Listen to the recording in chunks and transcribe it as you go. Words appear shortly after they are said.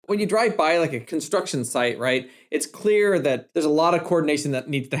when you drive by like a construction site, right, it's clear that there's a lot of coordination that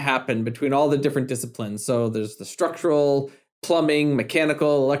needs to happen between all the different disciplines. So there's the structural, plumbing,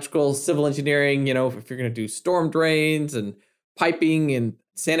 mechanical, electrical, civil engineering, if you're going to do storm drains and piping and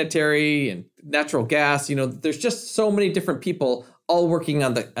sanitary and natural gas, there's just so many different people all working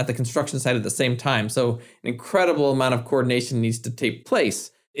at the construction site at the same time. So an incredible amount of coordination needs to take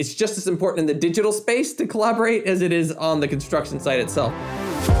place. It's just as important in the digital space to collaborate as it is on the construction site itself.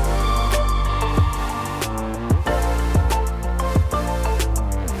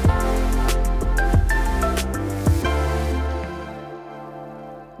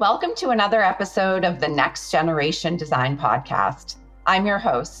 Welcome to another episode of the Next Generation Design Podcast. I'm your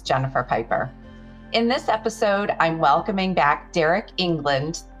host, Jennifer Piper. In this episode, I'm welcoming back Derek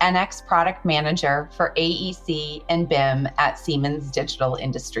England, NX Product Manager for AEC and BIM at Siemens Digital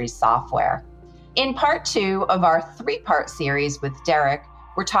Industries Software. In part 2 of our 3-part series with Derek,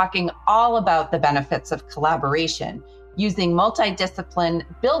 we're talking all about the benefits of collaboration using multidiscipline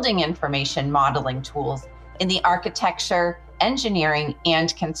building information modeling tools in the architecture, engineering,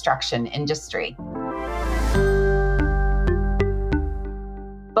 and construction industry.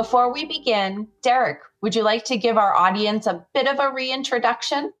 Before we begin, Derek, would you like to give our audience a bit of a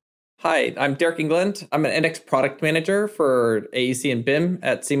reintroduction? Hi, I'm Derek England. I'm an NX Product Manager for AEC and BIM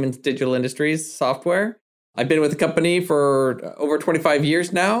at Siemens Digital Industries Software. I've been with the company for over 25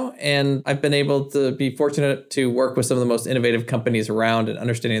 years now, and I've been able to be fortunate to work with some of the most innovative companies around and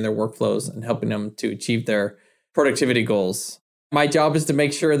understanding their workflows and helping them to achieve their productivity goals. My job is to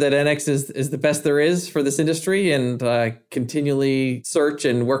make sure that NX is the best there is for this industry and continually search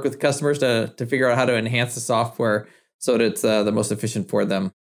and work with customers to figure out how to enhance the software so that it's the most efficient for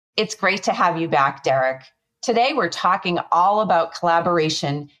them. It's great to have you back, Derek. Today, we're talking all about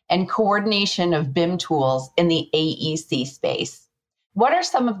collaboration and coordination of BIM tools in the AEC space. What are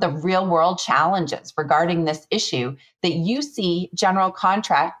some of the real-world challenges regarding this issue that you see general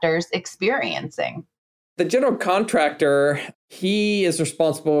contractors experiencing? The general contractor, he is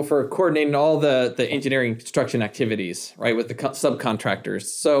responsible for coordinating all the engineering construction activities, right, with the subcontractors.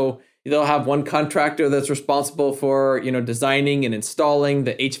 So they'll have one contractor that's responsible for, designing and installing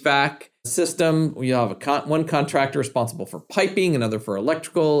the HVAC system. You'll have one contractor responsible for piping, another for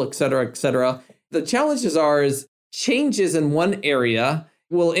electrical, et cetera, et cetera. The challenges is changes in one area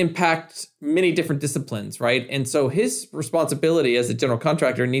will impact many different disciplines, right? And so his responsibility as a general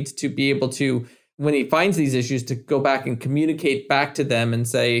contractor needs to be able to, when he finds these issues, to go back and communicate back to them and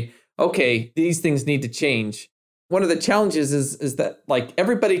say, okay, these things need to change. One of the challenges is that like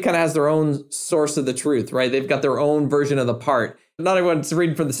everybody kind of has their own source of the truth, right? They've got their own version of the part. Not everyone's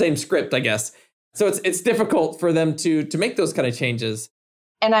reading from the same script, I guess. So it's difficult for them to make those kind of changes.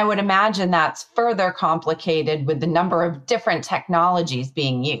 And I would imagine that's further complicated with the number of different technologies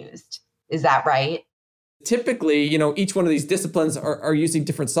being used. Is that right? Typically, each one of these disciplines are using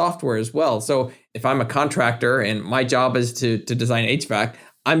different software as well. So if I'm a contractor and my job is to design HVAC,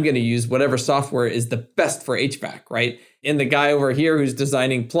 I'm going to use whatever software is the best for HVAC, right? And the guy over here who's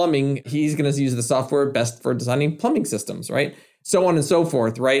designing plumbing, he's going to use the software best for designing plumbing systems, right? So on and so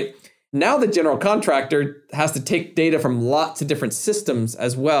forth, right? Now the general contractor has to take data from lots of different systems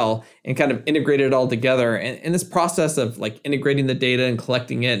as well and kind of integrate it all together. And in this process of like integrating the data and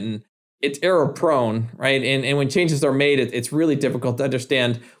collecting it, and it's error prone, right? And when changes are made, it's really difficult to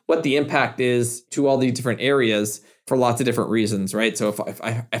understand what the impact is to all these different areas for lots of different reasons, right? So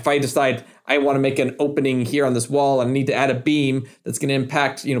if I decide I want to make an opening here on this wall and I need to add a beam that's going to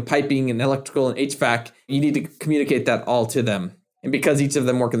impact, piping and electrical and HVAC, you need to communicate that all to them. And because each of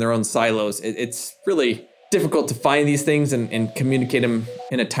them work in their own silos, it's really difficult to find these things and communicate them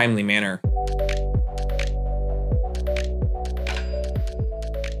in a timely manner.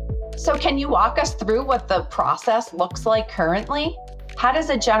 So can you walk us through what the process looks like currently? How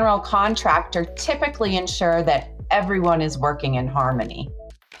does a general contractor typically ensure that everyone is working in harmony?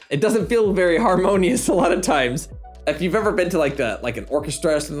 It doesn't feel very harmonious a lot of times. If you've ever been to like an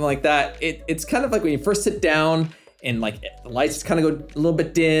orchestra or something like that, it's kind of like when you first sit down and like the lights kind of go a little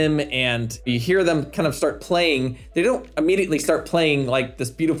bit dim and you hear them kind of start playing. They don't immediately start playing like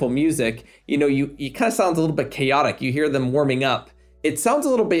this beautiful music. You kind of sounds a little bit chaotic. You hear them warming up. It sounds a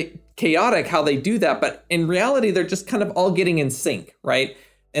little bit chaotic how they do that, but in reality, they're just kind of all getting in sync, right?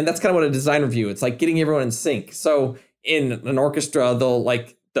 And that's kind of what a design review, it's like getting everyone in sync. So in an orchestra, they'll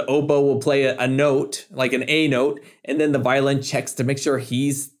like the oboe will play a note, like an A note, and then the violin checks to make sure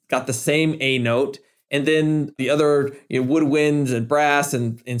he's got the same A note. And then the other woodwinds and brass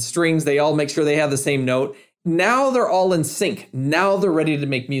and strings, they all make sure they have the same note. Now they're all in sync. Now they're ready to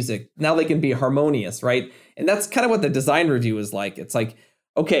make music. Now they can be harmonious, right? And that's kind of what the design review is like. It's like,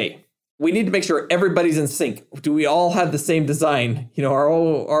 okay, we need to make sure everybody's in sync. Do we all have the same design?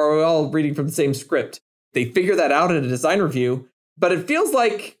 Are we all reading from the same script? They figure that out in a design review, but it feels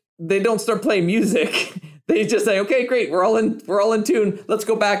like they don't start playing music. They just say, okay, great, we're all in tune. Let's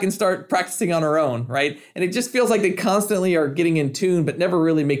go back and start practicing on our own, right? And it just feels like they constantly are getting in tune, but never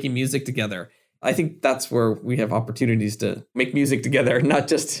really making music together. I think that's where we have opportunities to make music together, not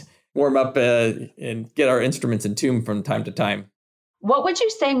just warm up and get our instruments in tune from time to time. What would you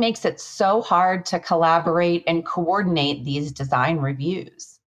say makes it so hard to collaborate and coordinate these design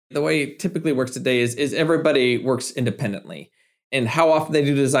reviews? The way it typically works today is everybody works independently. And how often they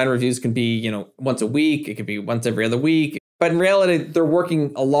do design reviews can be, once a week, it could be once every other week. But in reality, they're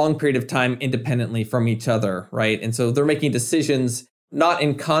working a long period of time independently from each other, right? And so they're making decisions not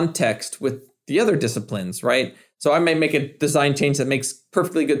in context with the other disciplines, right? So I may make a design change that makes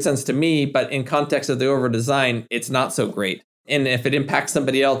perfectly good sense to me, but in context of the overall design, it's not so great. And if it impacts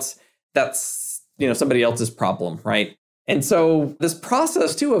somebody else, that's, somebody else's problem, right? And so this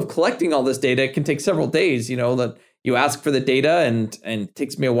process too of collecting all this data can take several days, that you ask for the data and it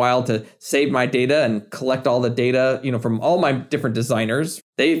takes me a while to save my data and collect all the data, from all my different designers.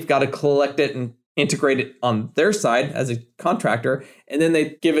 They've got to collect it and integrate it on their side as a contractor. And then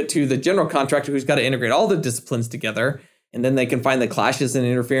they give it to the general contractor who's got to integrate all the disciplines together. And then they can find the clashes and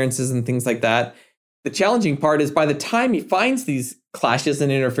interferences and things like that. The challenging part is by the time he finds these clashes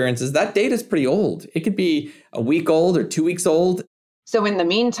and interferences, that data is pretty old. It could be a week old or 2 weeks old. So in the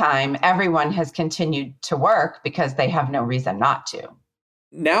meantime, everyone has continued to work because they have no reason not to.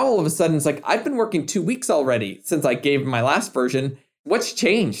 Now, all of a sudden, it's like, I've been working 2 weeks already since I gave my last version. What's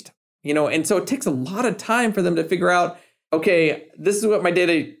changed? And so it takes a lot of time for them to figure out, okay, this is what my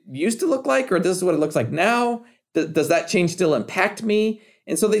data used to look like, or this is what it looks like now. Does that change still impact me?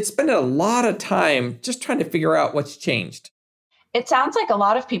 And so they spend a lot of time just trying to figure out what's changed. It sounds like a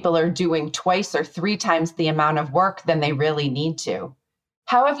lot of people are doing 2 or 3 times the amount of work than they really need to.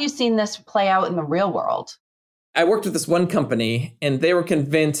 How have you seen this play out in the real world? I worked with this one company, and they were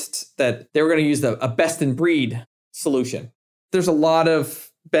convinced that they were going to use a best in breed solution. There's a lot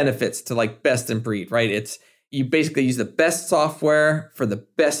of benefits to like best in breed, right? It's you basically use the best software for the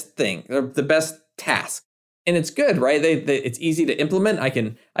best thing, or the best task. And it's good, right? It's easy to implement. I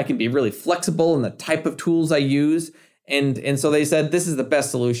can be really flexible in the type of tools I use. And so they said, this is the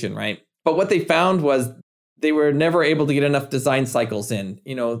best solution, right? But what they found was they were never able to get enough design cycles in.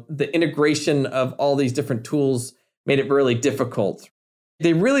 The integration of all these different tools made it really difficult.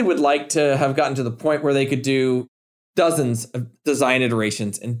 They really would like to have gotten to the point where they could do dozens of design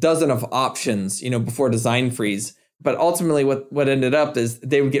iterations and dozens of options, before design freeze. But ultimately what ended up is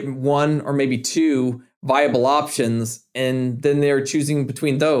they would get 1 or maybe 2 viable options, and then they were choosing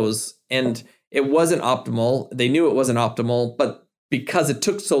between those. And it wasn't optimal. They knew it wasn't optimal, but because it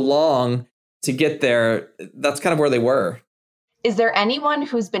took so long to get there, that's kind of where they were. Is there anyone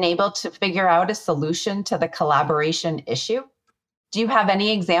who's been able to figure out a solution to the collaboration issue? Do you have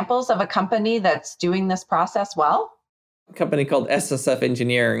any examples of a company that's doing this process well? A company called SSF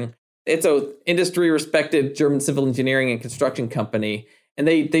Engineering. It's an industry-respected German civil engineering and construction company. And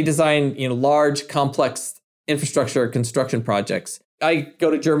they design, large, complex infrastructure construction projects. I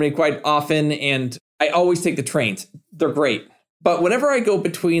go to Germany quite often, and I always take the trains. They're great. But whenever I go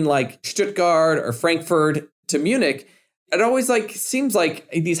between like Stuttgart or Frankfurt to Munich, it always seems like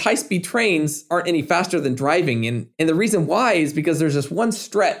these high-speed trains aren't any faster than driving. And the reason why is because there's this one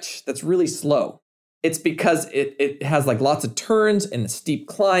stretch that's really slow. It's because it has like lots of turns and a steep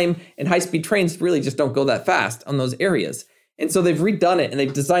climb, and high-speed trains really just don't go that fast on those areas. And so they've redone it, and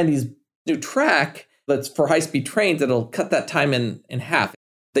they've designed these new track that's for high-speed trains that'll cut that time in half.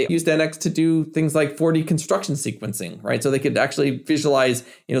 They used NX to do things like 4D construction sequencing, right? So they could actually visualize,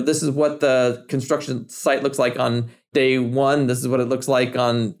 this is what the construction site looks like on day 1. This is what it looks like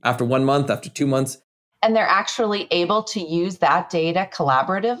after 1 month, after 2 months. And they're actually able to use that data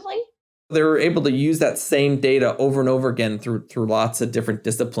collaboratively? They're able to use that same data over and over again through lots of different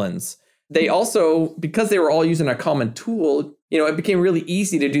disciplines. They also, because they were all using a common tool, it became really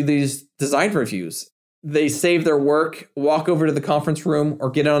easy to do these design reviews. They save their work, walk over to the conference room or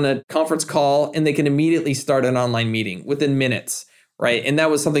get on a conference call, and they can immediately start an online meeting within minutes, right? And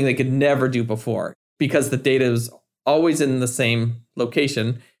that was something they could never do before because the data was always in the same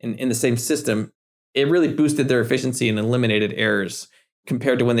location, in the same system. It really boosted their efficiency and eliminated errors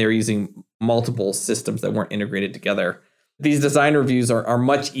compared to when they were using multiple systems that weren't integrated together. These design reviews are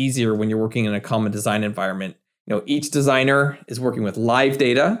much easier when you're working in a common design environment. Each designer is working with live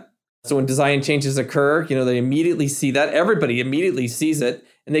data. So when design changes occur, they immediately see that. Everybody immediately sees it.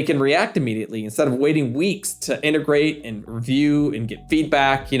 and they can react immediately instead of waiting weeks to integrate and review and get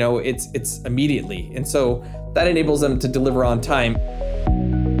feedback. It's immediately. And so that enables them to deliver on time.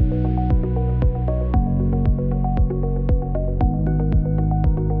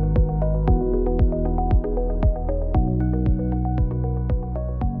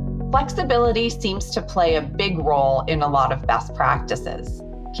 Flexibility seems to play a big role in a lot of best practices.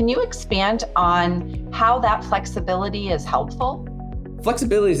 Can you expand on how that flexibility is helpful?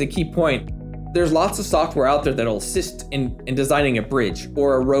 Flexibility is a key point. There's lots of software out there that'll assist in designing a bridge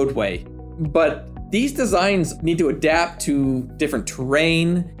or a roadway, but these designs need to adapt to different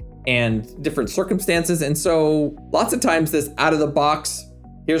terrain and different circumstances. And so lots of times this out of the box,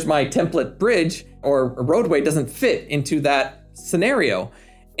 here's my template bridge or a roadway doesn't fit into that scenario.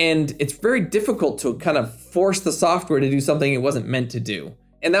 And it's very difficult to kind of force the software to do something it wasn't meant to do.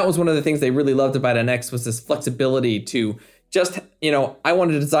 And that was one of the things they really loved about NX was this flexibility to just, I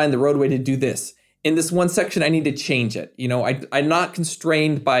wanted to design the roadway to do this. In this one section, I need to change it. I'm not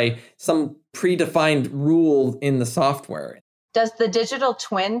constrained by some predefined rule in the software. Does the digital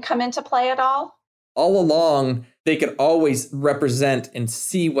twin come into play at all? All along, they could always represent and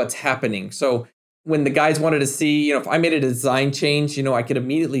see what's happening. So when the guys wanted to see, if I made a design change, I could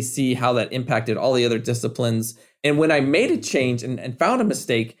immediately see how that impacted all the other disciplines. And when I made a change and found a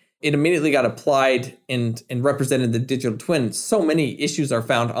mistake, it immediately got applied and represented the digital twin. So many issues are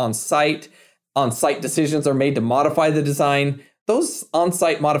found on site. On-site decisions are made to modify the design. Those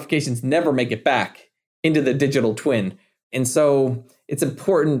on-site modifications never make it back into the digital twin. And so it's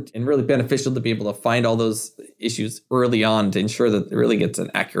important and really beneficial to be able to find all those issues early on to ensure that it really gets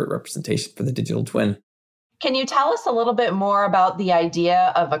an accurate representation for the digital twin. Can you tell us a little bit more about the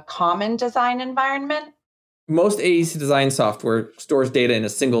idea of a common design environment? Most AEC design software stores data in a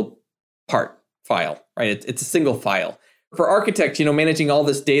single part file, right? It's a single file. For architects, managing all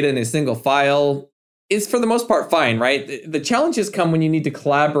this data in a single file is for the most part fine, right? The challenges come when you need to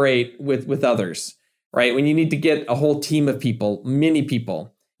collaborate with others, right? When you need to get a whole team of people, many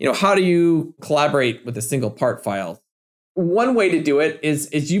people, how do you collaborate with a single part file? One way to do it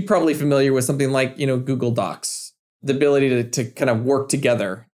is you probably familiar with something like, Google Docs, the ability to kind of work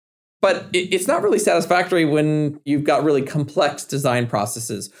together. But it's not really satisfactory when you've got really complex design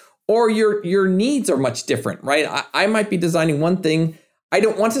processes or your needs are much different, right? I might be designing one thing. I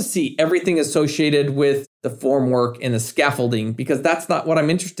don't want to see everything associated with the formwork and the scaffolding because that's not what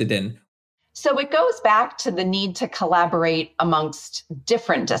I'm interested in. So it goes back to the need to collaborate amongst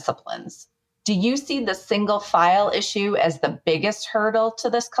different disciplines. Do you see the single file issue as the biggest hurdle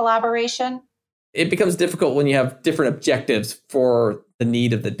to this collaboration? It becomes difficult when you have different objectives for the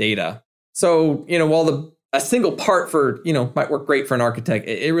need of the data. So, while a single part might work great for an architect,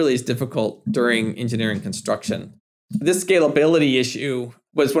 it really is difficult during engineering construction. This scalability issue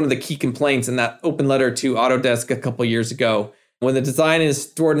was one of the key complaints in that open letter to Autodesk a couple years ago. When the design is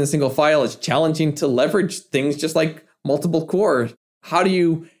stored in a single file, it's challenging to leverage things just like multiple cores. How do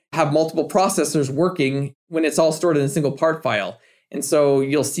you have multiple processors working when it's all stored in a single part file? And so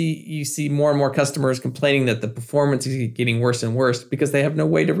you see more and more customers complaining that the performance is getting worse and worse because they have no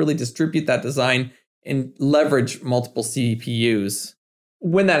way to really distribute that design and leverage multiple CPUs.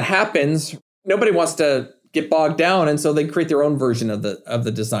 When that happens, nobody wants to get bogged down, and so they create their own version of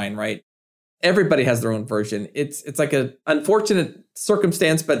the design, right? Everybody has their own version. It's like an unfortunate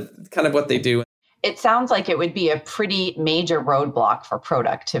circumstance, but kind of what they do. It sounds like it would be a pretty major roadblock for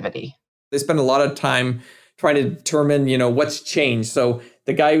productivity. They spend a lot of time trying to determine, what's changed. So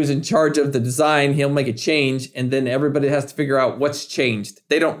the guy who's in charge of the design, he'll make a change, and then everybody has to figure out what's changed.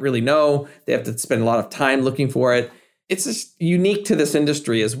 They don't really know. They have to spend a lot of time looking for it. It's just unique to this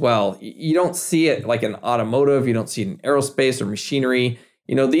industry as well. You don't see it like in automotive. You don't see it in aerospace or machinery.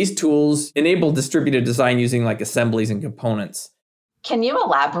 These tools enable distributed design using like assemblies and components. Can you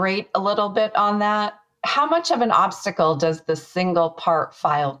elaborate a little bit on that? How much of an obstacle does the single part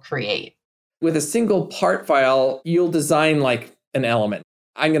file create? With a single part file, you'll design like an element.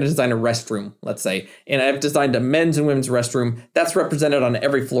 I'm going to design a restroom, let's say, and I've designed a men's and women's restroom that's represented on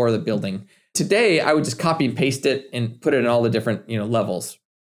every floor of the building. Today, I would just copy and paste it and put it in all the different, levels.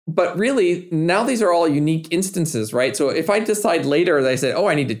 But really, now these are all unique instances, right? So if I decide later that I say,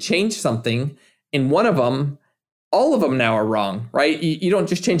 I need to change something in one of them, all of them now are wrong, right? You don't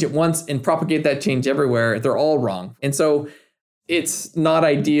just change it once and propagate that change everywhere. They're all wrong. And so it's not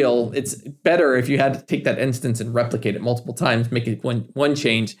ideal. It's better if you had to take that instance and replicate it multiple times, make it one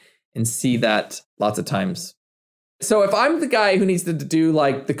change and see that lots of times. So if I'm the guy who needs to do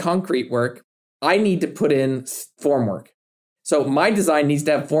like the concrete work, I need to put in formwork. So my design needs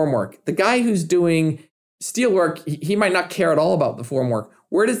to have formwork. The guy who's doing steel work, he might not care at all about the formwork.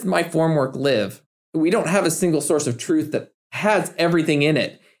 where does my formwork live? We don't have a single source of truth that has everything in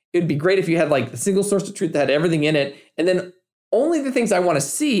it. It'd be great if you had like a single source of truth that had everything in it. And then only the things I want to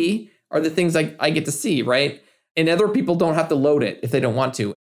see are the things I get to see, right? And other people don't have to load it if they don't want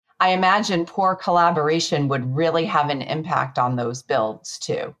to. I imagine poor collaboration would really have an impact on those builds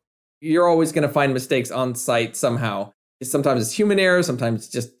too. You're always going to find mistakes on site somehow. Sometimes it's human error, sometimes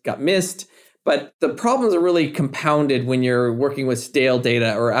it just got missed. But the problems are really compounded when you're working with stale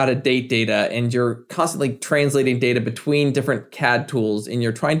data or out-of-date data, and you're constantly translating data between different CAD tools, and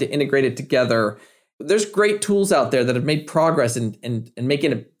you're trying to integrate it together. There's great tools out there that have made progress in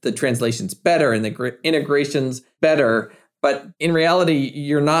making the translations better and the integrations better. But in reality,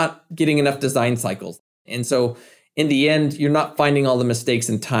 you're not getting enough design cycles. And so in the end, you're not finding all the mistakes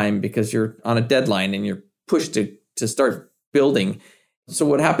in time because you're on a deadline and you're pushed to start building. So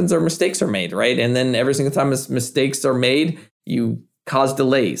what happens are mistakes are made, right? And then every single time mistakes are made, you cause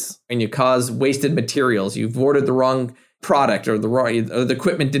delays and you cause wasted materials. You've ordered the wrong product or the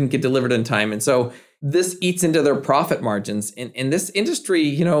equipment didn't get delivered in time. And so this eats into their profit margins. In this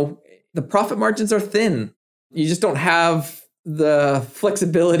industry, the profit margins are thin. You just don't have the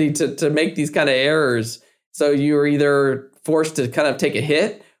flexibility to make these kind of errors. So you're either forced to kind of take a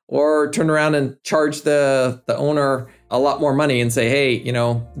hit or turn around and charge the owner a lot more money and say, hey,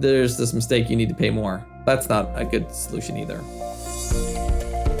 there's this mistake, you need to pay more. That's not a good solution either.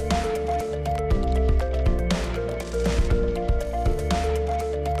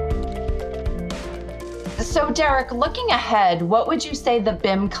 So Derek, looking ahead, what would you say the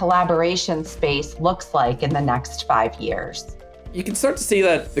BIM collaboration space looks like in the next 5 years? You can start to see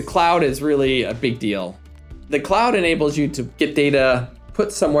that the cloud is really a big deal. The cloud enables you to get data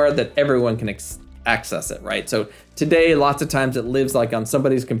put somewhere that everyone can access it, right? So today, lots of times it lives like on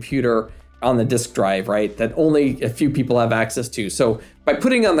somebody's computer on the disk drive, right? That only a few people have access to. So by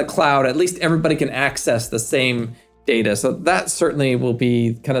putting on the cloud, at least everybody can access the same data. So that certainly will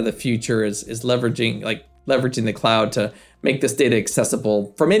be kind of the future is leveraging the cloud to make this data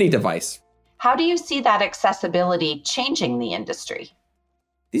accessible from any device. How do you see that accessibility changing the industry?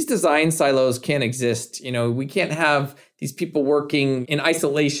 These design silos can't exist. We can't have these people working in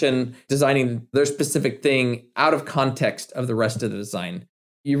isolation, designing their specific thing out of context of the rest of the design.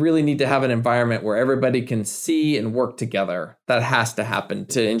 You really need to have an environment where everybody can see and work together. That has to happen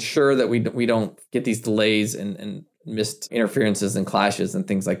to ensure that we don't get these delays and missed interferences and clashes and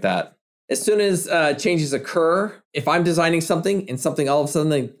things like that. As soon as changes occur, if I'm designing something and something all of a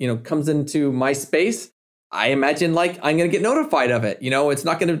sudden comes into my space, I imagine I'm going to get notified of it. It's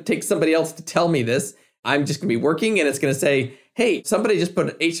not going to take somebody else to tell me this. I'm just going to be working and it's going to say, hey, somebody just put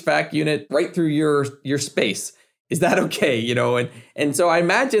an HVAC unit right through your space. Is that okay? And so I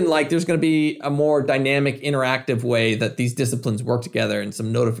imagine there's going to be a more dynamic, interactive way that these disciplines work together and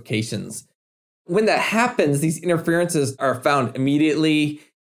some notifications. When that happens, these interferences are found immediately.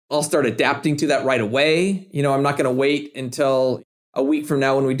 I'll start adapting to that right away. I'm not going to wait until a week from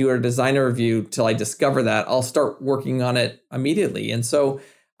now when we do our designer review till I discover that. I'll start working on it immediately. And so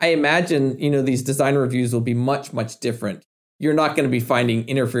I imagine, these design reviews will be much, much different. You're not going to be finding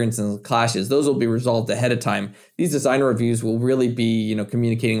interferences and clashes. Those will be resolved ahead of time. These design reviews will really be,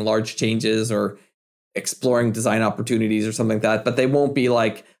 communicating large changes or exploring design opportunities or something like that. But they won't be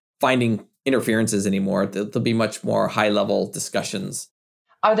finding interferences anymore. There'll be much more high-level discussions.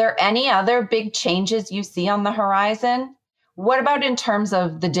 Are there any other big changes you see on the horizon? What about in terms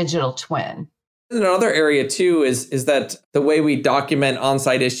of the digital twin? Another area too is that the way we document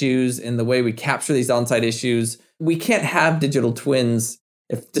on-site issues and the way we capture these on-site issues, we can't have digital twins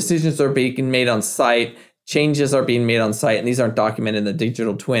if decisions are being made on site, changes are being made on site, and these aren't documented in the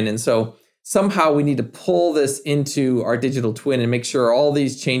digital twin. And so somehow we need to pull this into our digital twin and make sure all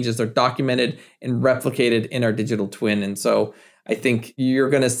these changes are documented and replicated in our digital twin. And so I think you're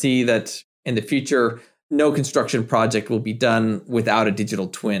going to see that in the future, no construction project will be done without a digital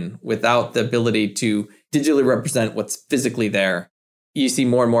twin, without the ability to digitally represent what's physically there. You see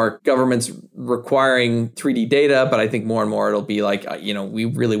more and more governments requiring 3D data, but I think more and more it'll be we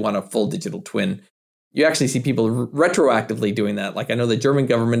really want a full digital twin. You actually see people retroactively doing that. I know the German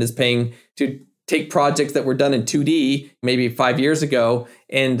government is paying to take projects that were done in 2D maybe 5 years ago,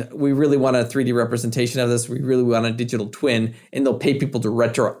 and we really want a 3D representation of this. We really want a digital twin, and they'll pay people to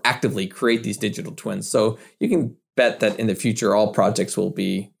retroactively create these digital twins. So you can bet that in the future, all projects will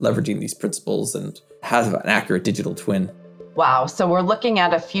be leveraging these principles and have an accurate digital twin. Wow. So we're looking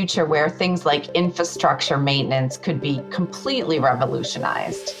at a future where things like infrastructure maintenance could be completely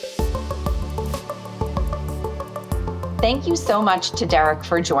revolutionized. Thank you so much to Derek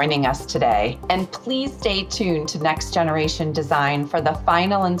for joining us today. And please stay tuned to Next Generation Design for the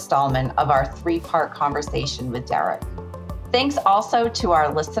final installment of our 3-part conversation with Derek. Thanks also to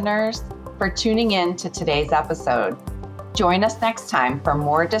our listeners for tuning in to today's episode. Join us next time for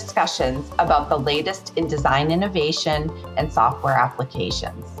more discussions about the latest in design innovation and software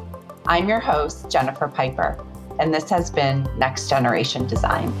applications. I'm your host, Jennifer Piper, and this has been Next Generation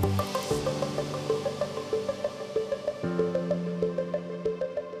Design.